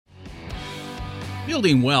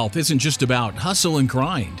Building wealth isn't just about hustle and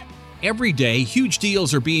grind. Every day, huge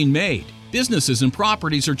deals are being made. Businesses and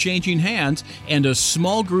properties are changing hands, and a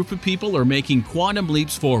small group of people are making quantum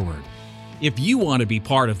leaps forward. If you want to be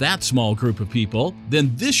part of that small group of people,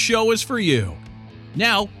 then this show is for you.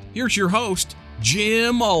 Now, here's your host,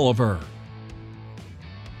 Jim Oliver.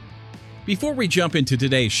 Before we jump into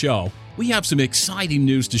today's show, we have some exciting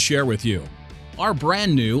news to share with you. Our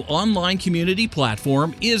brand new online community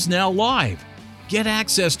platform is now live. Get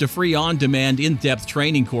access to free on-demand in-depth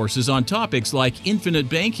training courses on topics like infinite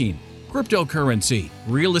banking, cryptocurrency,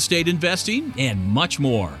 real estate investing, and much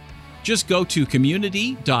more. Just go to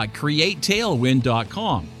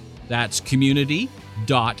community.createtailwind.com. That's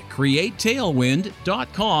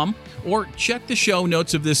community.createtailwind.com, or check the show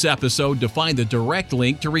notes of this episode to find the direct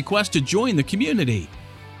link to request to join the community.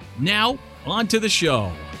 Now, on to the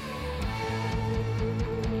show.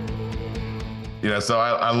 So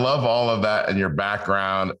I love all of that in your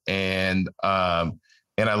background, and I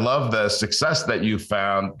love the success that you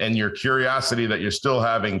found and your curiosity that you're still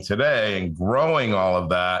having today and growing all of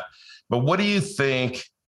that. But what do you think?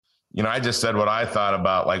 I just said what I thought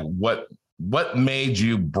about, like what made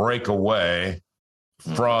you break away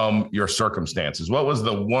from your circumstances? What was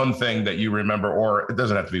the one thing that you remember, or it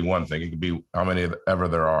doesn't have to be one thing, it could be how many ever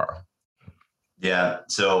there are? Yeah.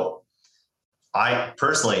 So I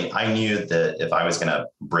knew that if I was going to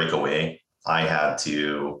break away, I had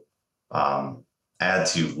to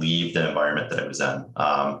leave the environment that I was in.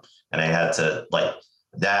 And I had to,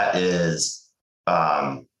 that is,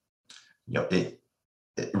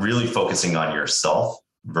 really focusing on yourself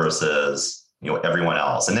versus, everyone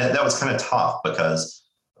else. And that was kind of tough because,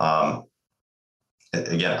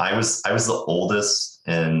 again, I was the oldest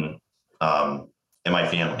in my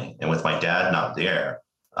family, and with my dad not there,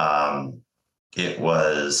 it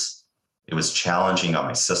was challenging on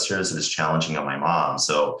my sisters. It was challenging on my mom.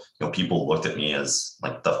 So, people looked at me as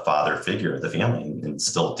like the father figure of the family, and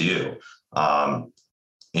still do. But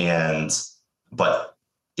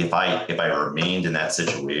if I remained in that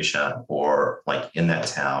situation, or like in that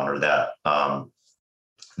town, or that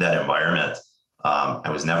environment, I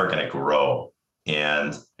was never going to grow.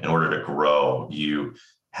 And in order to grow, you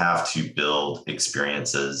have to build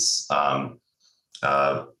experiences. I'll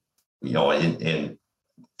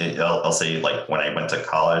say, like, when I went to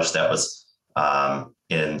college, that was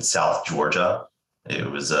in South Georgia. It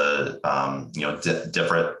was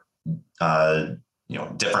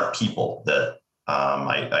different people that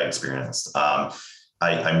I experienced. I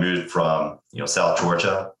moved from South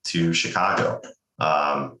Georgia to Chicago,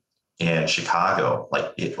 and Chicago,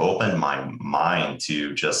 it opened my mind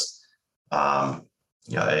to just a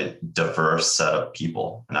diverse set of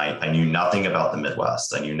people. And I knew nothing about the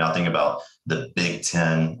Midwest. I knew nothing about the Big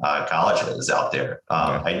Ten colleges out there.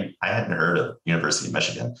 I hadn't heard of University of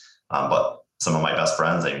Michigan, but some of my best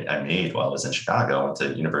friends I made while I was in Chicago went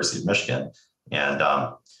to University of Michigan. And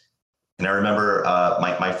I remember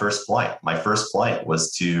my first flight. My first flight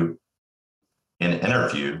was to an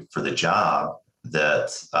interview for the job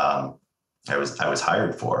that I was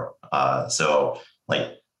hired for.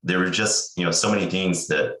 There were just, so many things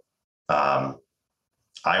that I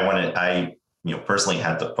personally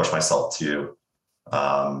had to push myself to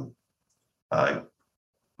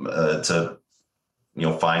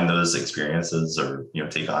find those experiences, or,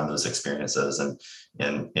 take on those experiences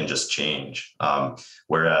and just change.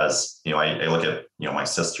 Whereas, I look at, my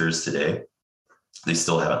sisters today, they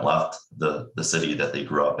still haven't left the city that they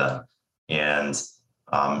grew up in. And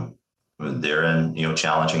they're in,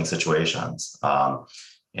 challenging situations.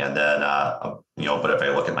 And then, but if I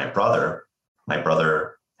look at my brother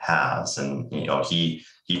has, and, he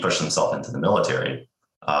pushed himself into the military,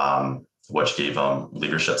 which gave him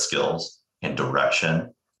leadership skills and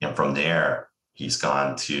direction. And from there, he's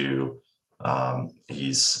gone to,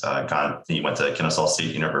 he went to Kennesaw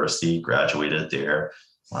State University, graduated there.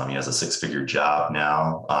 He has a 6-figure job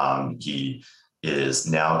now. He is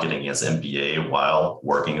now getting his MBA while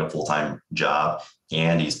working a full-time job,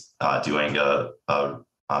 and he's doing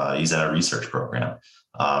he's in a research program,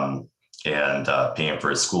 and paying for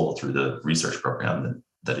his school through the research program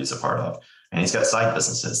that he's a part of. And he's got side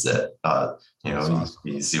businesses that,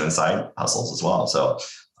 he's doing side hustles as well. So,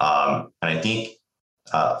 and I think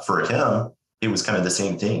for him, it was kind of the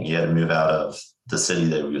same thing. He had to move out of the city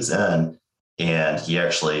that he was in, and he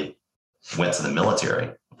actually went to the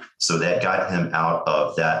military. So that got him out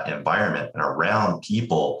of that environment and around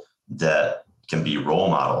people that can be role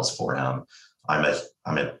models for him. I'm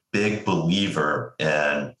a big believer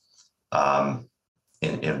in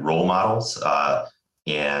role models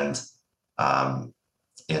and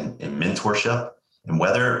in mentorship, and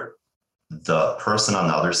whether the person on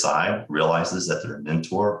the other side realizes that they're a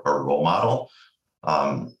mentor or a role model,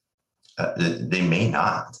 they may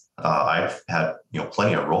not. I've had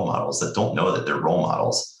plenty of role models that don't know that they're role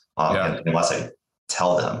models unless I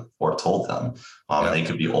tell them or told them. And they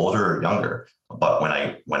could be older or younger, but when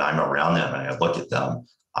I'm around them and I look at them,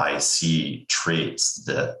 I see traits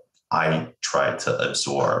that I try to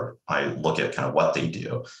absorb. I look at kind of what they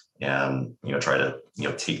do and try to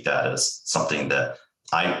take that as something that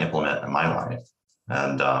I implement in my life.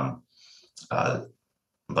 And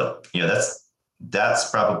but that's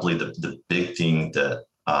probably the big thing that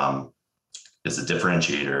is a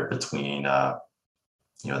differentiator between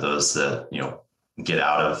those that get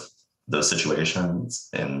out of those situations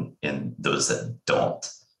and those that don't.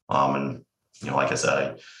 And like I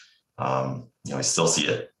said, I still see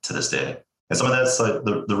it to this day. And some of that's like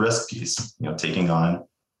the risk piece, taking on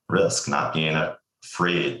risk, not being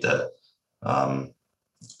afraid that of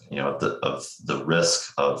the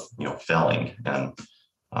risk of failing. And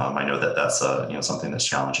I know that that's something that's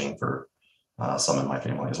challenging for some in my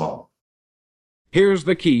family as well. Here's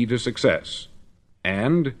the key to success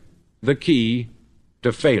and the key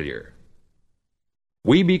to failure.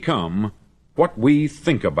 We become what we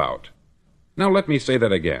think about. Now let me say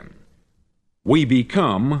that again. We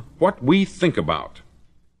become what we think about.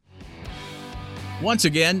 Once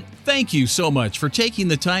again, thank you so much for taking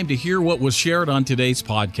the time to hear what was shared on today's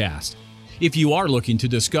podcast. If you are looking to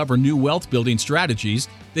discover new wealth building strategies,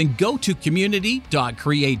 then go to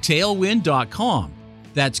community.createtailwind.com.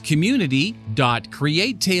 That's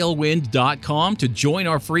community.createtailwind.com to join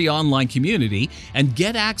our free online community and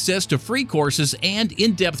get access to free courses and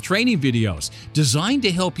in-depth training videos designed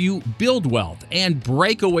to help you build wealth and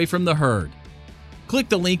break away from the herd. Click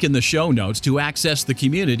the link in the show notes to access the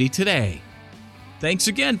community today. Thanks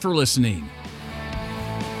again for listening.